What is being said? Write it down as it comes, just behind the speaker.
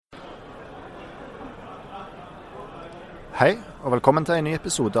Hei, og velkommen til en ny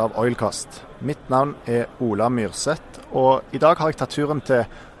episode av Oilcast. Mitt navn er Ola Myrseth, og i dag har jeg tatt turen til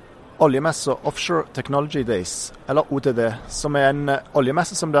oljemesse Offshore Technology Days, eller OTD, som er en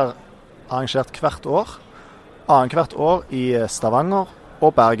oljemesse som blir arrangert hvert år, annethvert år i Stavanger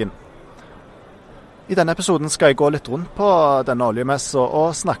og Bergen. I denne episoden skal jeg gå litt rundt på denne oljemessa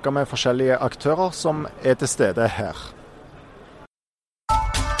og snakke med forskjellige aktører som er til stede her.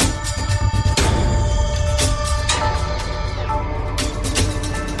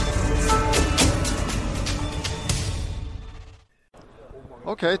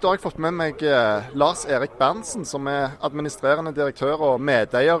 Ok, da har jeg fått med meg Lars Erik Berntsen, som er administrerende direktør og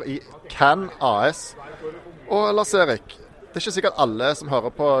medeier i CAN AS. Og Lars Erik, det er ikke sikkert alle som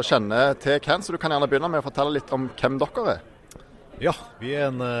hører på kjenner til CAN, så du kan gjerne begynne med å fortelle litt om hvem dere er. Ja, vi er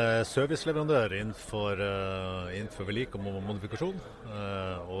en serviceleverandør innenfor vedlikehold og modifikasjon,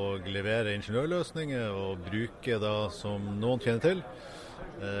 og leverer ingeniørløsninger og bruker da, som noen kjenner til,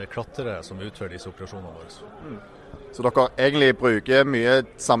 klatrere som utfører disse operasjonene våre. Så dere egentlig bruker mye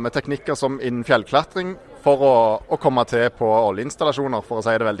samme teknikker som innen fjellklatring for å komme til på oljeinstallasjoner, for å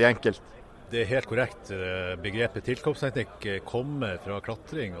si det veldig enkelt? Det er helt korrekt. Begrepet tilkoppsteknikk kommer fra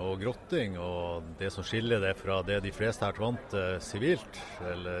klatring og grotting, og det som skiller det fra det de fleste her vant sivilt,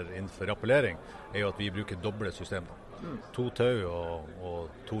 eller innenfor rappellering, er jo at vi bruker doble systemer. 2 tau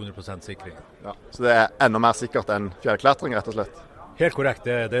og 200% sikring. Ja, så det er enda mer sikkert enn fjellklatring, rett og slett? Helt korrekt.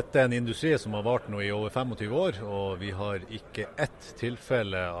 Dette er en industri som har vart nå i over 25 år, og vi har ikke ett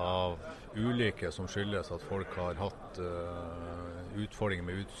tilfelle av ulykke som skyldes at folk har hatt utfordringer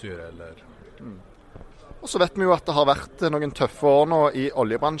med utstyr eller... Og så vet vi jo at det har vært noen tøffe år nå i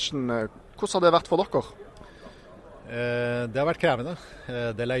oljebransjen. Hvordan har det vært for dere? Det har vært krevende.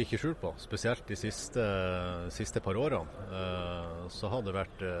 Det legger jeg ikke skjul på. Spesielt de siste par årene så har det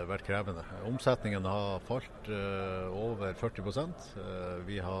vært krevende. Omsetningen har falt over 40%.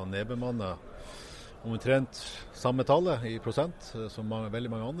 Vi har nedbemannet omtrent samme tallet i prosent som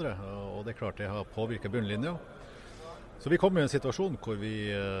veldig mange andre. Og det er klart det har påvirket bunnlinja. Så vi kom i en situasjon hvor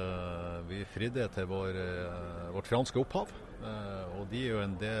vi fridde til vårt franske opphav. Og de er jo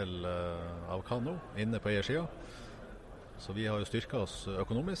en del av Kano inne på eiersiden. Så vi har jo styrket oss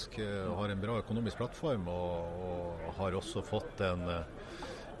økonomisk, og har en bra økonomisk plattform, og har også fått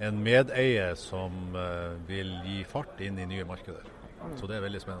en medeier som vil gi fart inn i nye markeder. Så det er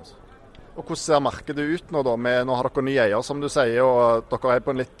veldig spennende. Og hvordan ser markedet ut nå da? Nå har dere nye eier, som du sier, og dere er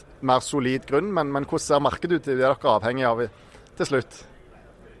på en litt mer solid grunn, men hvordan ser markedet ut? Det er dere avhengig av til slutt?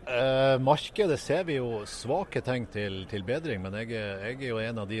 Markedet ser vi jo svake tegn til bedring, men jeg er jo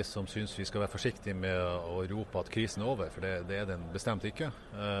en av de som synes vi skal være forsiktige med å rope at krisen er over, for det er den bestemt ikke.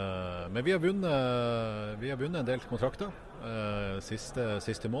 Men vi har vunnet en del kontrakter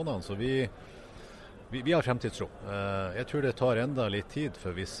siste månedene, så vi har fremtidstro. Jeg tror det tar enda litt tid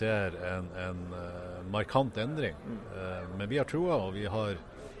før vi ser en markant endring, men vi har troa, og vi har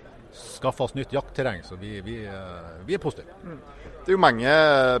skaffet oss nytt jaktterreng, så vi er positive. Det er jo mange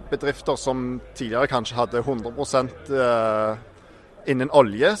bedrifter som tidligere kanskje hadde 100% innen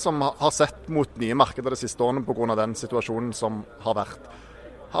olje, som har sett mot nye markeder de siste årene på grunn av den situasjonen som har vært.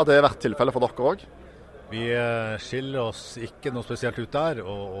 Har det vært tilfellet for dere også? Vi skiller oss ikke noe spesielt ut der,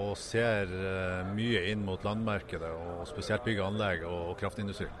 og ser mye inn mot landmarkedet, og spesielt bygg og anlegg og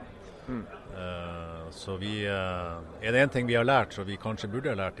kraftindustri. Så er det en ting vi har lært, så vi kanskje burde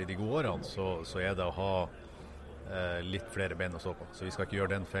ha lært i de gode årene, så er det å ha litt flere bein å stå på. Så vi skal ikke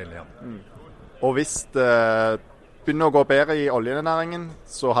gjøre den feilen igjen. Og hvis det begynner å gå bedre i oljenæringen,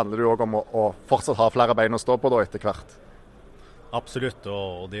 så handler det jo også om å fortsatt ha flere bein å stå på da etter hvert. Absolutt,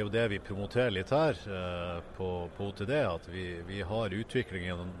 og det er jo det vi promoterer litt her på OTD, at vi har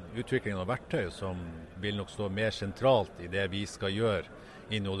utviklingen av verktøy som vil nok stå mer sentralt i det vi skal gjøre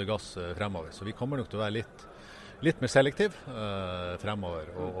inn i olje og gass fremover. Så vi kommer nok til å være litt mer selektiv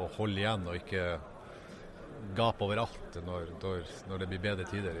fremover, og holde igjen og ikke gap overalt når det blir bedre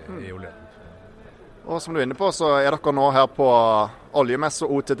tider i olje. Og som du er inne på, så er dere nå her på oljemesse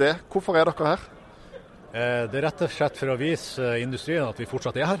og OTD. Hvorfor er dere her? Det er rett og slett for å vise industrien at vi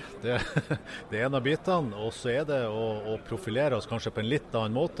fortsatt er her. Det er en av bitene, og så er det å profilere oss kanskje på en litt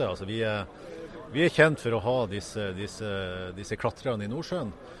annen måte. Altså, vi er kjent for å ha disse klatrerne i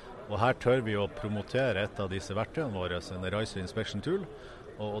Nordsjøen, og her tør vi å promotere et av disse verktøyene våre, en Riser Inspection Tool.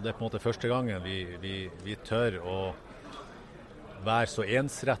 Og det er på en måte første gangen vi tør å være så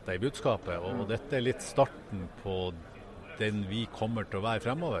ensrettet i budskapet, og dette er litt starten på den vi kommer til å være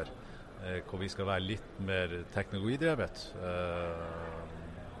fremover, hvor vi skal være litt mer teknologidrevet,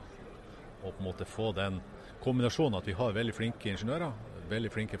 og på en måte få den kombinasjonen at vi har veldig flinke ingeniører,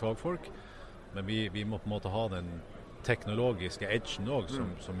 veldig flinke fagfolk, men vi må på en måte ha den teknologiske edgen også,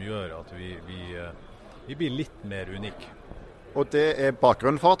 som gjør at vi blir litt mer unike. Og det er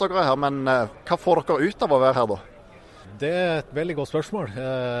bakgrunnen for at dere er her, men hva får dere ut av å være her da? Det er et veldig godt spørsmål.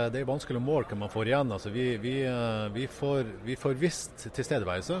 Det er vanskelig å måle hva man får igjen. Altså, vi får visst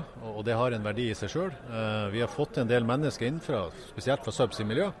tilstedeværelse, og det har en verdi i seg selv. Vi har fått en del mennesker innenfra, spesielt fra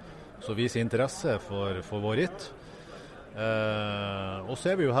subsea-miljø, som viser interesse for vår ritt. Og så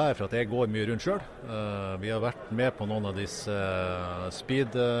er vi jo her for at jeg går mye rundt selv. Vi har vært med på noen av disse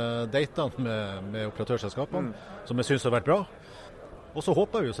speed-datene med operatørselskapene, som jeg synes har vært bra. Og så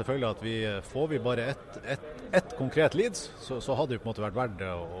håper vi jo selvfølgelig at får vi bare ett konkret leads, så hadde det på en måte vært verdt det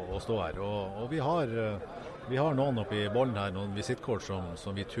å stå her. Og vi har noen oppe i bollen her, noen visittkort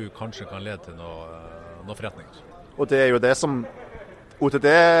som vi tror kanskje kan lede til noe forretning. Og det er jo det som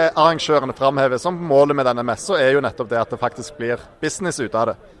OTD-arrangørene framhever som målet med denne messa, er jo nettopp det at det faktisk blir business ut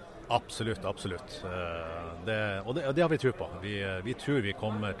av det. Absolutt. Og det har vi tro på. Vi tror vi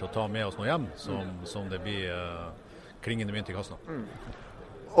kommer til å ta med oss noe hjem som det blir klingende mynt i kassen.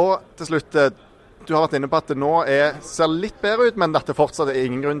 Og til slutt, du har vært inne på at det nå ser litt bedre ut, men at det fortsatt er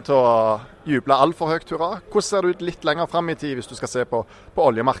ingen grunn til å juble alt for høyt hurra. Hvordan ser det ut litt lenger frem i tid hvis du skal se på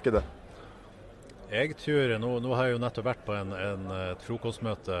oljemarkedet? Jeg tror, nå har jeg jo nettopp vært på et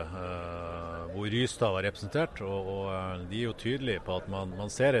frokostmøte hvor Rystad var representert, og de er jo tydelige på at man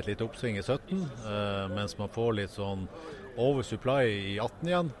ser et litt oppsving i 17, mens man får litt sånn oversupply i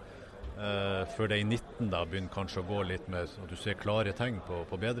 18 igjen. Før det i 19 da begynner kanskje å gå litt mer, og du ser klare tegn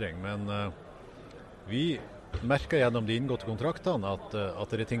på bedring. Men vi merker gjennom de inngåtte kontraktene at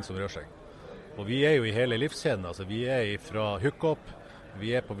det er ting som rører seg. Og vi er jo i hele livskjeden, altså vi er fra hookup,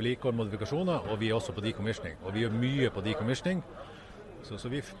 vi er på vedlikehold modifikasjoner, og vi er også på decommissioning. Og vi gjør mye på decommissioning, så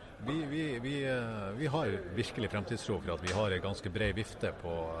vi har virkelig fremtidstro for at vi har en ganske bred vifte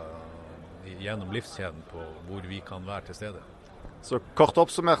gjennom livskjeden på hvor vi kan være til stede. Så kort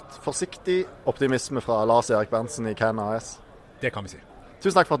oppsummert, forsiktig optimisme fra Lars Erik Berntsen i Can AS. Det kan vi si.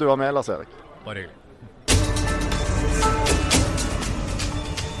 Tusen takk for at du var med, Lars Erik. Bare hyggelig.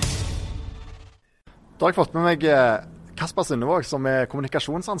 Da har jeg fått med meg Kasper Synnevåg, som er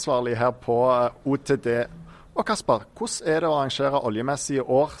kommunikasjonsansvarlig her på OTD. Og Kasper, hvordan er det å arrangere oljemesse i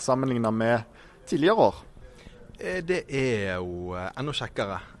år sammenlignet med tidligere år? Det er jo enda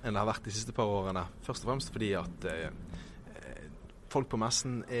kjekkere enn det har vært de siste par årene. Først og fremst fordi at folk på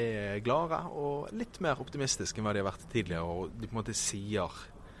messen er gladere og litt mer optimistiske enn hva de har vært tidligere. Og de på en måte sier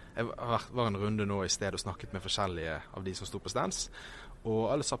Jeg var en runde nå i sted og snakket med forskjellige av de som sto på stands, og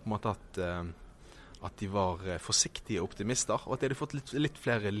alle sa på en måte at de var forsiktige optimister, og at de hadde fått litt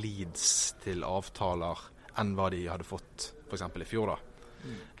flere leads til avtaler enn hva de hadde fått for eksempel i fjor da.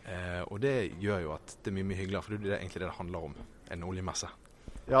 Og det gjør jo at det er mye hyggeligere, for det er egentlig det handler om, en oljemesse.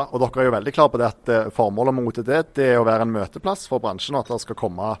 Ja, og dere er jo veldig klare på det at formålet med OTD det er å være en møteplass for bransjen, og at det skal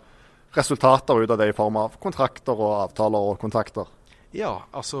komme resultater ut av det i form av kontrakter og avtaler og kontakter. Ja,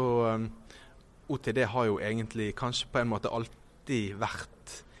 altså OTD har jo egentlig kanskje på en måte alltid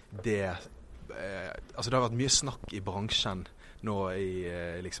vært det, altså det har vært mye snakk i bransjen nå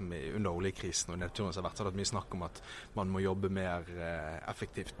under oljekrisen og nedturen som har vært, så har det vært mye snakk om at man må jobbe mer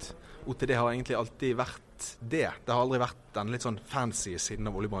effektivt. OTD har egentlig alltid vært det. Det har aldri vært den litt sånn fancy siden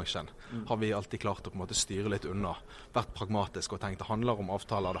av oljebransjen. Har vi alltid klart å på en måte styre litt unna. Vært pragmatisk og tenkt det handler om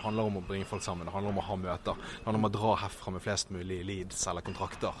avtaler, det handler om å bringe folk sammen, det handler om å ha møter, det handler om å dra herfra med flest mulig leads eller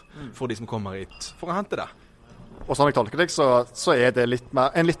kontrakter for de som kommer hit for å hente det. Og sånn jeg tolker deg, så er det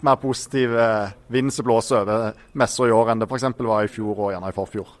en litt mer positiv vind som blåser over messer i år enn det for eksempel var i fjor og gjerne i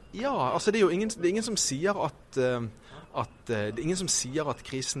forfjor. Ja, altså det er jo ingen som sier det er ingen som sier at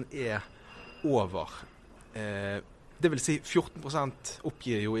krisen er over. Det vil si 14%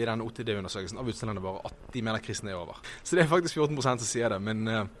 oppgir jo i den OTD-undersøkelsen av utstillerne våre at de mener krisen er over. Så det er faktisk 14% som sier det,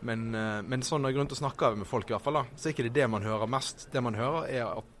 men sånn er grunn til å snakke med folk i hvert fall da. Så er ikke det man hører mest. Det man hører er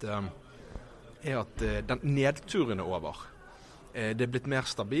at den nedturen er over. Det er blitt mer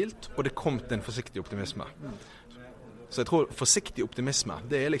stabilt, og det kom til en forsiktig optimisme. Så jeg tror forsiktig optimisme,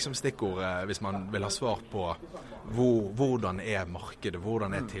 det er liksom stikkordet hvis man vil ha svar på hvordan er markedet,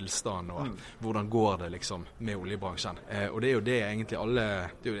 hvordan er tilstanden, og hvordan går det liksom med oljebransjen. Og det er jo det egentlig alle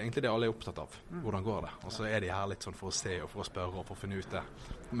er opptatt av, hvordan går det. Og så er de her litt sånn for å se og for å spørre og for å finne ut det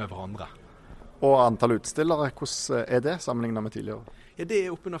med hverandre. Og antall utstillere, hvordan er det sammenlignet med tidligere? Ja, det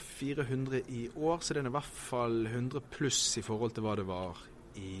er oppunder 400 i år, så det er i hvert fall 100 pluss i forhold til hva det var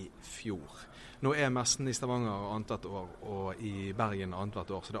i fjor. Nå er messen i Stavanger annethvert år, og i Bergen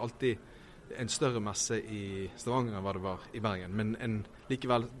annethvert år, så det er alltid en større messe i Stavanger enn hva det var i Bergen. Men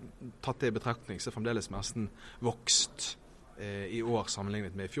likevel, tatt det i betraktning, så er fremdeles messen vokst i år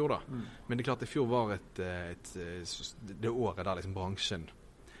sammenlignet med i fjor da. Men det er klart, i fjor var det året der liksom bransjen,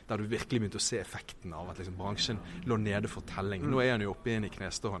 der du virkelig begynte å se effekten av at liksom bransjen lå nede for telling. Nå er han jo oppe igjen i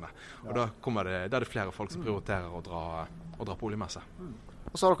knestående, og da er det flere folk som prioriterer å dra på oljemesse.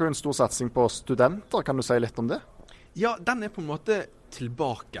 Og så har dere jo en stor satsing på studenter, kan du si litt om det? Ja, den er på en måte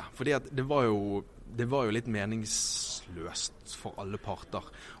tilbake, fordi at det var jo litt meningsløst for alle parter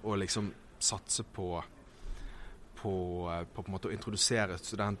å liksom satse på en måte å introdusere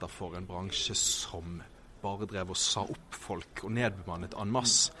studenter for en bransje som bare drev og sa opp folk og nedbemannet en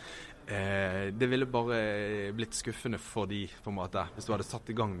masse. Det ville bare blitt skuffende for de, på en måte, hvis du hadde satt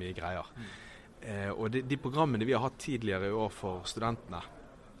i gang mye greier. Og de programmene vi har hatt tidligere i år for studentene,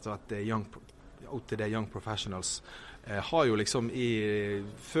 så at OTD Young Professionals, har jo liksom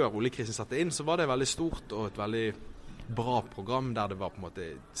før oljekrisen satte inn, så var det veldig stort og et veldig bra program der det var på en måte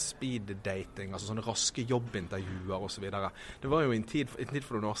speed dating, altså sånne raske jobbintervjuer og så videre. Det var jo en tid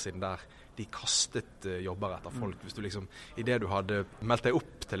for noen år siden der de kastet jobber etter folk. Hvis du liksom, i det du hadde meldt deg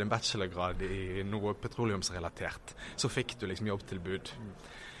opp til en bachelorgrad i noe petroleumsrelatert, så fikk du liksom jobbtilbud.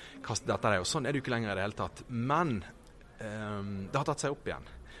 Kastet etter deg, og sånn er det jo ikke lenger i det hele tatt. Men det har tatt seg opp igjen.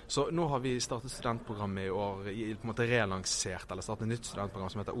 Så nå har vi startet studentprogrammet i år, på en måte relansert, eller startet et nytt studentprogram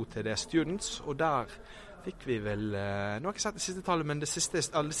som heter OTD Students, og der fikk vi vel, nå har jeg ikke sett det siste tallet, men det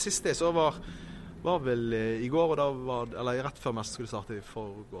siste så var vel i går, og da var, eller rett før mest skulle starte i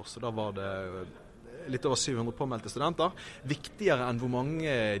forgår, så da var det litt over 700 påmeldte studenter. Viktigere enn hvor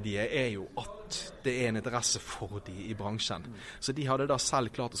mange de er jo at det er en interesse for de i bransjen. Så de hadde da selv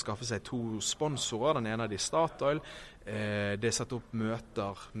klart å skaffe seg 2 sponsorer, den ene av de Statoil. Det er satt opp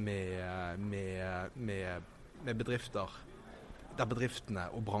møter med bedrifter, der bedriftene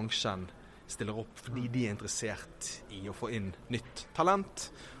og bransjen stiller opp fordi de er interessert i å få inn nytt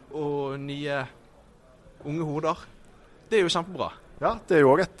talent og nye unge hoder. Det er jo kjempebra. Ja, det er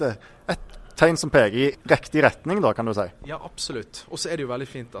jo også et tegn som peker i riktig retning da, kan du si. Ja, absolutt. Og så er det jo veldig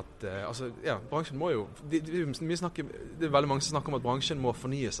fint at bransjen må jo, det er veldig mange som snakker om at bransjen må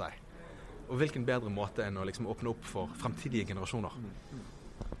fornye seg. Og hvilken bedre måte enn å liksom åpne opp for fremtidige generasjoner.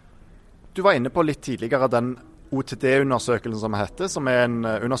 Du var inne på litt tidligere den OTD-undersøkelsen som heter, som er en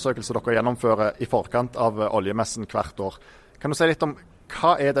undersøkelse dere gjennomfører i forkant av oljemessen hvert år. Kan du si litt om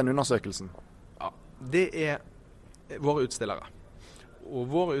hva er den undersøkelsen? Ja, det er våre utstillere. Og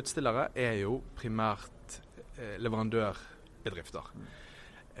våre utstillere er jo primært leverandørbedrifter.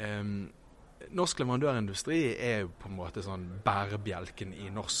 Norsk leverandørindustri er jo på en måte sånn bærebjelken i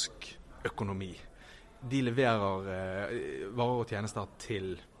norsk økonomi. De leverer varer og tjenester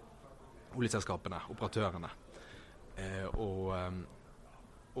til oljeselskapene, operatørene.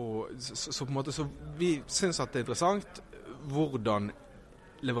 Så på en måte, så vi synes at det er interessant hvordan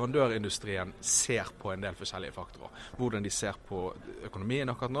leverandørindustrien ser på en del forskjellige faktorer. Hvordan de ser på økonomien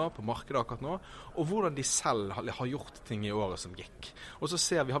akkurat nå, på markedet akkurat nå, og hvordan de selv har gjort ting i året som gikk. Og så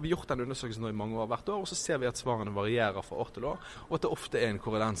har vi gjort den undersøkelsen nå i mange år hvert år, og så ser vi at svarene varierer fra år til år, og at det ofte er en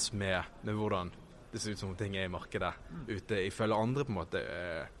korrelans med hvordan det ser ut som ting er i markedet ute, ifølge andre på en måte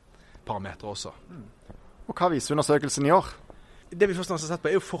parametre også. Og hva viser undersøkelsen i år? Det vi først og fremst har sett på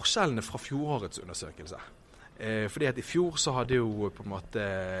er jo forskjellene fra fjorårets undersøkelse. Fordi at i fjor så hadde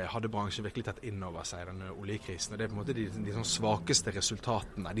bransjen virkelig tatt inn over seg denne oljekrisen, og det er på en måte de sånn svakeste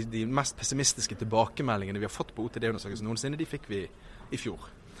resultatene, de mest pessimistiske tilbakemeldingene vi har fått på OTD-undersøkelsen noensinne, de fikk vi i fjor.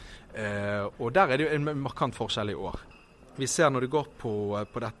 Og der er det jo en markant forskjell i år. Vi ser når det går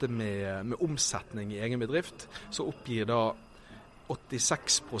på dette med omsetning i egen bedrift, så oppgir da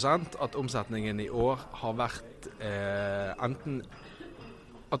 86% at omsetningen i år har vært enten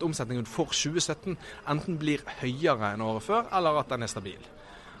at omsetningen for 2017 enten blir høyere enn året før, eller at den er stabil.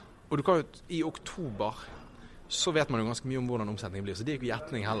 Og du kan jo, i oktober så vet man jo ganske mye om hvordan omsetningen blir, så det er ikke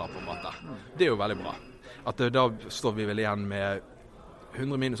gjetning heller på en måte. Det er jo veldig bra. At da står vi vel igjen med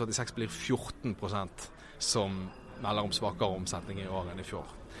 100 minus 86 blir 14% som melder om svakere omsetning i år enn i fjor.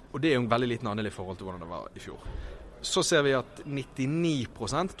 Og det er jo en veldig liten andel i forhold til hvordan det var i fjor. Så ser vi at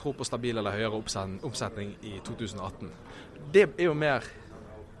 99% tror på stabil eller høyere omsetning i 2018. Det er jo mer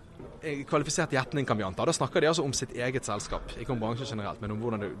kvalifisert gjetning, kan vi anta. Da snakker de altså om sitt eget selskap, ikke om bransjen generelt, men om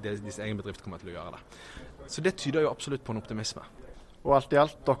hvordan deres egen bedrift kommer til å gjøre det. Så det tyder jo absolutt på en optimisme. Og alt i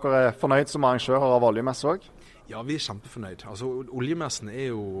alt, dere er fornøyd som arrangører av oljemesse også? Ja, vi er kjempefornøyd. Altså, oljemessen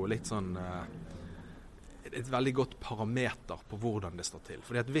er jo litt sånn et veldig godt parameter på hvordan det står til.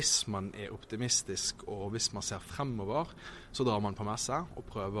 Fordi at hvis man er optimistisk, og hvis man ser fremover, så drar man på messe og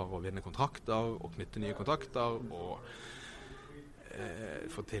prøver å vinne kontrakter, og knytte nye kontakter, og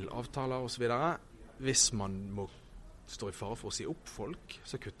få til avtaler og så videre. Hvis man må står i fare for å si opp folk,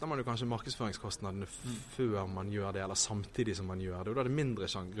 så kutter man jo kanskje markedsføringskostnadene før man gjør det, eller samtidig som man gjør det. Og da er det mindre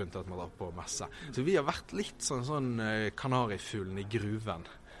grunn til at man drar på messe. Så vi har vært litt sånn kanarifuglen i gruven,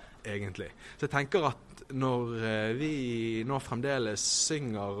 egentlig. Så jeg tenker at når vi nå fremdeles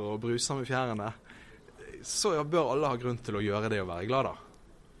synger og bruser med fjærene, så bør alle ha grunn til å gjøre det og være glad da.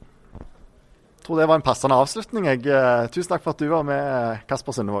 Jeg tror det var en passende avslutning. Tusen takk for at du var med,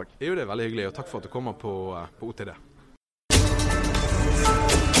 Kasper Sundevåg. Jo, det er veldig hyggelig, og takk for at du kommer på OTD.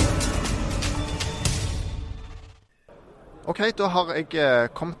 Ok, da har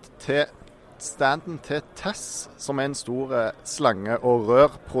jeg kommet til standen til Tess, som er en stor slange- og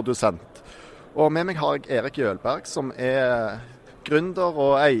rørprodusent. Og med meg har jeg Erik Jølberg, som er gründer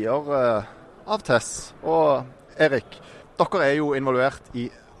og eier av Tess. Og Erik, dere er jo involvert i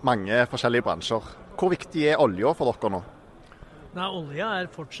mange forskjellige bransjer. Hvor viktig er olja for dere nå? Nei, olja er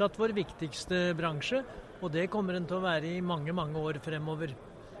fortsatt vår viktigste bransje, og det kommer den til å være i mange, mange år fremover.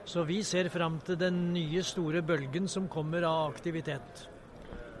 Så vi ser fram til den nye store bølgen som kommer av aktivitet.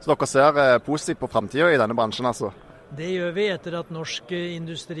 Så dere ser positivt på fremtiden i denne bransjen, altså? Det gjør vi etter at norsk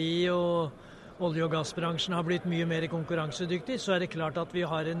industri og olje- og gassbransjen har blitt mye mer konkurransedyktig, så er det klart at vi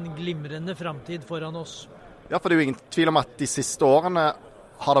har en glimrende fremtid foran oss. Ja, for det er jo ingen tvil om at de siste årene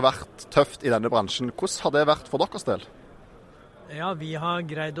har det vært tøft i denne bransjen. Hvordan har det vært for deres del? Ja, vi har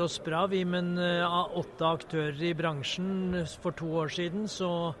greid oss bra, men av 8 aktører i bransjen for 2 år siden,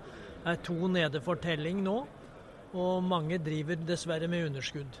 så er 2 nede for telling nå, og mange driver dessverre med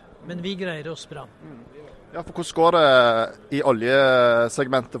underskudd. Men vi greier oss bra. Ja, for hvordan går det i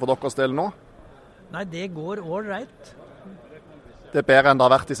oljesegmentet for deres del nå? Nei, det går all right. Det er bedre enn det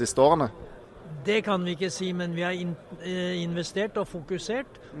har vært de siste årene? Det kan vi ikke si, men vi har investert og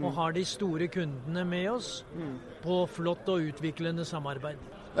fokusert, og har de store kundene med oss på flott og utviklende samarbeid.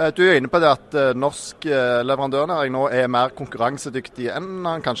 Du er inne på det at norsk leverandørnæring nå er mer konkurransedyktig enn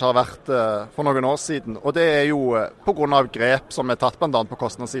den kanskje har vært for noen år siden. Og det er jo på grunn av grep som er tatt bl.a. på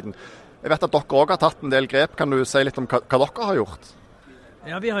kostnadssiden. Jeg vet at dere også har tatt en del grep. Kan du si litt om hva dere har gjort?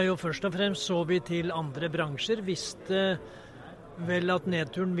 Ja, vi har jo først og fremst så vi til andre bransjer, visste vel at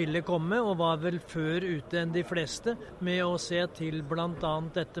nedturen ville komme, og var vel før ute enn de fleste med å se til bl.a.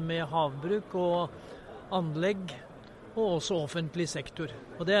 dette med havbruk og anlegg, og også offentlig sektor.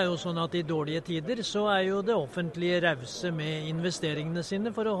 Og det er jo sånn at i dårlige tider så er jo det offentlige rause med investeringene sine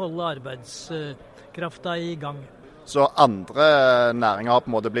for å holde arbeidskrafta i gang. Så andre næringer har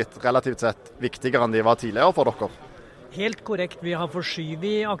på en måte blitt relativt sett viktigere enn de var tidligere for dere? Helt korrekt. Vi har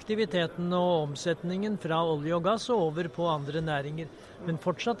forskyvet aktiviteten og omsetningen fra olje og gass og over på andre næringer. Men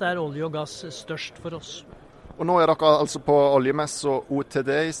fortsatt er olje og gass størst for oss. Og nå er dere altså på oljemesse og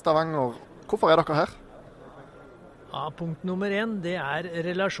OTD i Stavanger. Hvorfor er dere her? Ja, punkt nummer 1, det er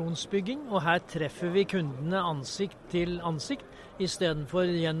relasjonsbygging. Og her treffer vi kundene ansikt til ansikt,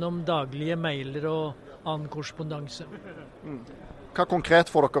 istedenfor gjennom daglige mailer og annen korrespondanse. Hva konkret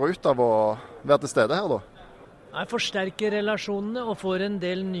får dere ut av å være til stede her da? Jeg forsterker relasjonene og får en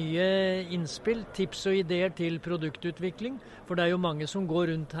del nye innspill, tips og ideer til produktutvikling. For det er jo mange som går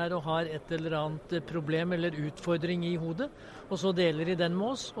rundt her og har et eller annet problem eller utfordring i hodet. Og så deler de den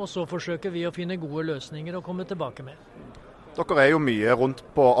med oss, og så forsøker vi å finne gode løsninger og komme tilbake med. Dere er jo mye rundt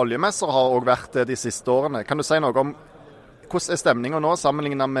på oljemesser og har også vært det de siste årene. Kan du si noe om hvordan er stemningen nå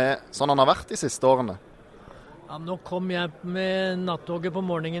sammenlignet med sånn den har vært de siste årene? Ja, nå kom jeg med nattoget på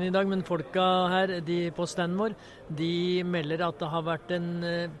morgenen i dag, men folka her på standen vår, de melder at det har vært en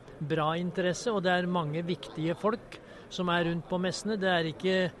bra interesse, og det er mange viktige folk som er rundt på messene. Det er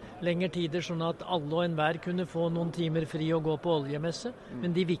ikke lenger tider sånn at alle og enhver kunne få noen timer fri og gå på oljemesse,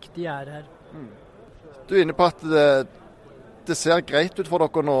 men de viktige er her. Du er inne på at det ser greit ut for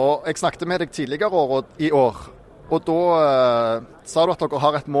dere nå. Jeg snakket med deg tidligere i år. Og da sa du at dere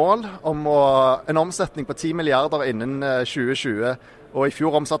har et mål om en omsetning på 10 milliarder innen 2020. Og i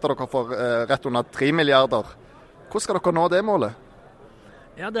fjor omsatte dere for rett under 3 milliarder. Hvordan skal dere nå det målet?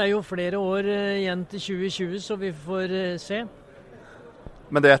 Ja, det er jo flere år igjen til 2020, så vi får se.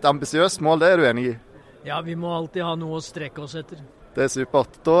 Men det er et ambisiøst mål, det er du enig i? Ja, vi må alltid ha noe å strekke oss etter. Det er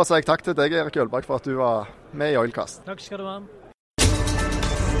supert. Da sier jeg takk til deg, Erik Jølberg, for at du var med i Oilcast. Takk skal du ha.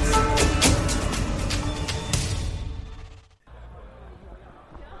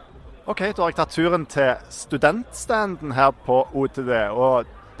 Ok, da har jeg tatt turen til studentstanden her på OTD, og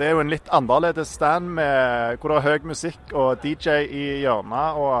det er jo en litt annerledes stand hvor det er høy musikk og DJ i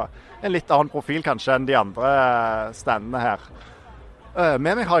hjørnet, og en litt annen profil kanskje enn de andre standene her.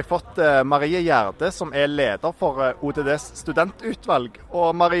 Med meg har jeg fått Marie Gjerde, som er leder for OTDs studentutvalg.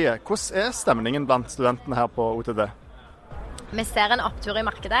 Og Marie, hvordan er stemningen blant studentene her på OTD? Vi ser en opptur i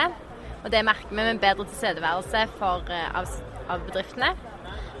markedet. Og det merker vi med bedre tilstedeværelse av bedriftene.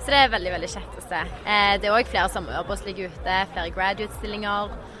 Så det er veldig, veldig kjekt å se. Det er også flere sommerjobber som ligger ute, flere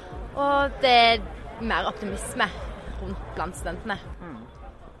graduate-stillinger, og det er mer optimisme rundt blant studentene.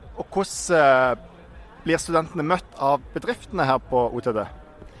 Og hvordan blir studentene møtt av bedriftene her på OTD?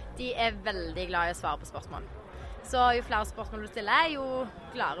 De er veldig glad i å svare på spørsmål. Så jo flere spørsmål du stiller, jo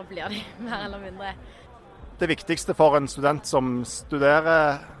gladere blir de, mer eller mindre. Det viktigste for en student som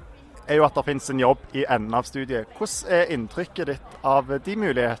studerer, er jo at det finnes en jobb i enden av studiet. Hvordan er inntrykket ditt av de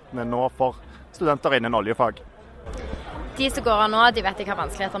mulighetene nå for studenter innen oljefag? De som går av nå, de vet ikke har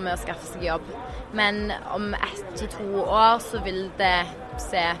vanskeligheter med å skaffe seg jobb. Men om 1 til 2 år så vil det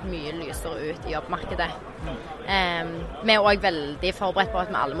se mye lysere ut i jobbmarkedet. Vi er også veldig forberedt på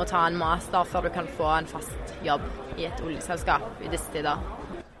at vi alle må ta en master før du kan få en fast jobb i et oljeselskap i disse tider.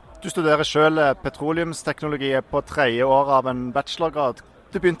 Du studerer selv petroleumsteknologi på 3. år av en bachelorgrad.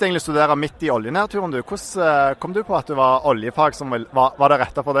 Du begynte egentlig å studere midt i oljenedturen. Hvordan kom du på at det var oljefag som var det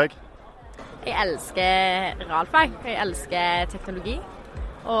rette for deg? Jeg elsker realfag, jeg elsker teknologi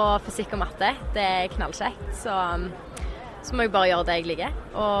og fysikk og matte. Det er knallkjekt, så må jeg bare gjøre det jeg liker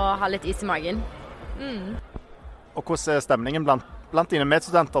og ha litt is i magen. Og hvordan er stemningen blant dine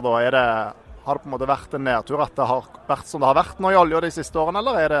medstudenter da? Har det på en måte vært en nedtur at det har vært som det har vært nå i olje de siste årene,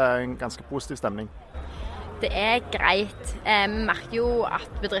 eller er det en ganske positiv stemning? Det er greit. Vi merker jo at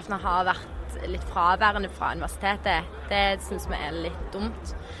bedriftene har vært litt fraværende fra universitetet. Det synes vi er litt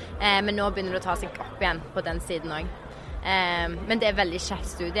dumt. Men nå begynner det å ta seg opp igjen på den siden også. Men det er veldig kjekt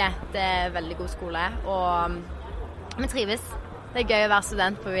studie. Det er veldig god skole, og vi trives. Det er gøy å være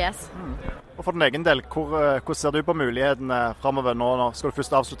student på UiS. Og for din egen del, hvordan ser du på mulighetene fremover nå? Skal du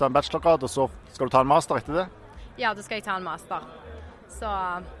først avslutte en bachelorgrad, og så skal du ta en master etter det? Ja, da skal jeg ta en master. Så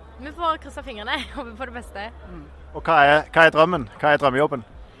vi får krysse fingrene og håpe på det beste. Og hva er drømmen? Hva er drømmejobben?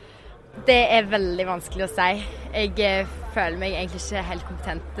 Det er veldig vanskelig å si. Jeg føler meg egentlig ikke helt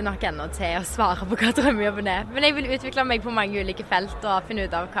kompetent nok ennå til å svare på hva drømmejobben er. Men jeg vil utvikle meg på mange ulike felt og finne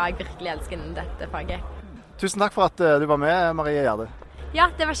ut av hva jeg virkelig elsker innen dette faget. Tusen takk for at du var med, Marie Gjerde. Ja,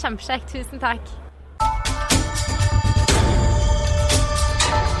 det var kjempekjekt. Tusen takk.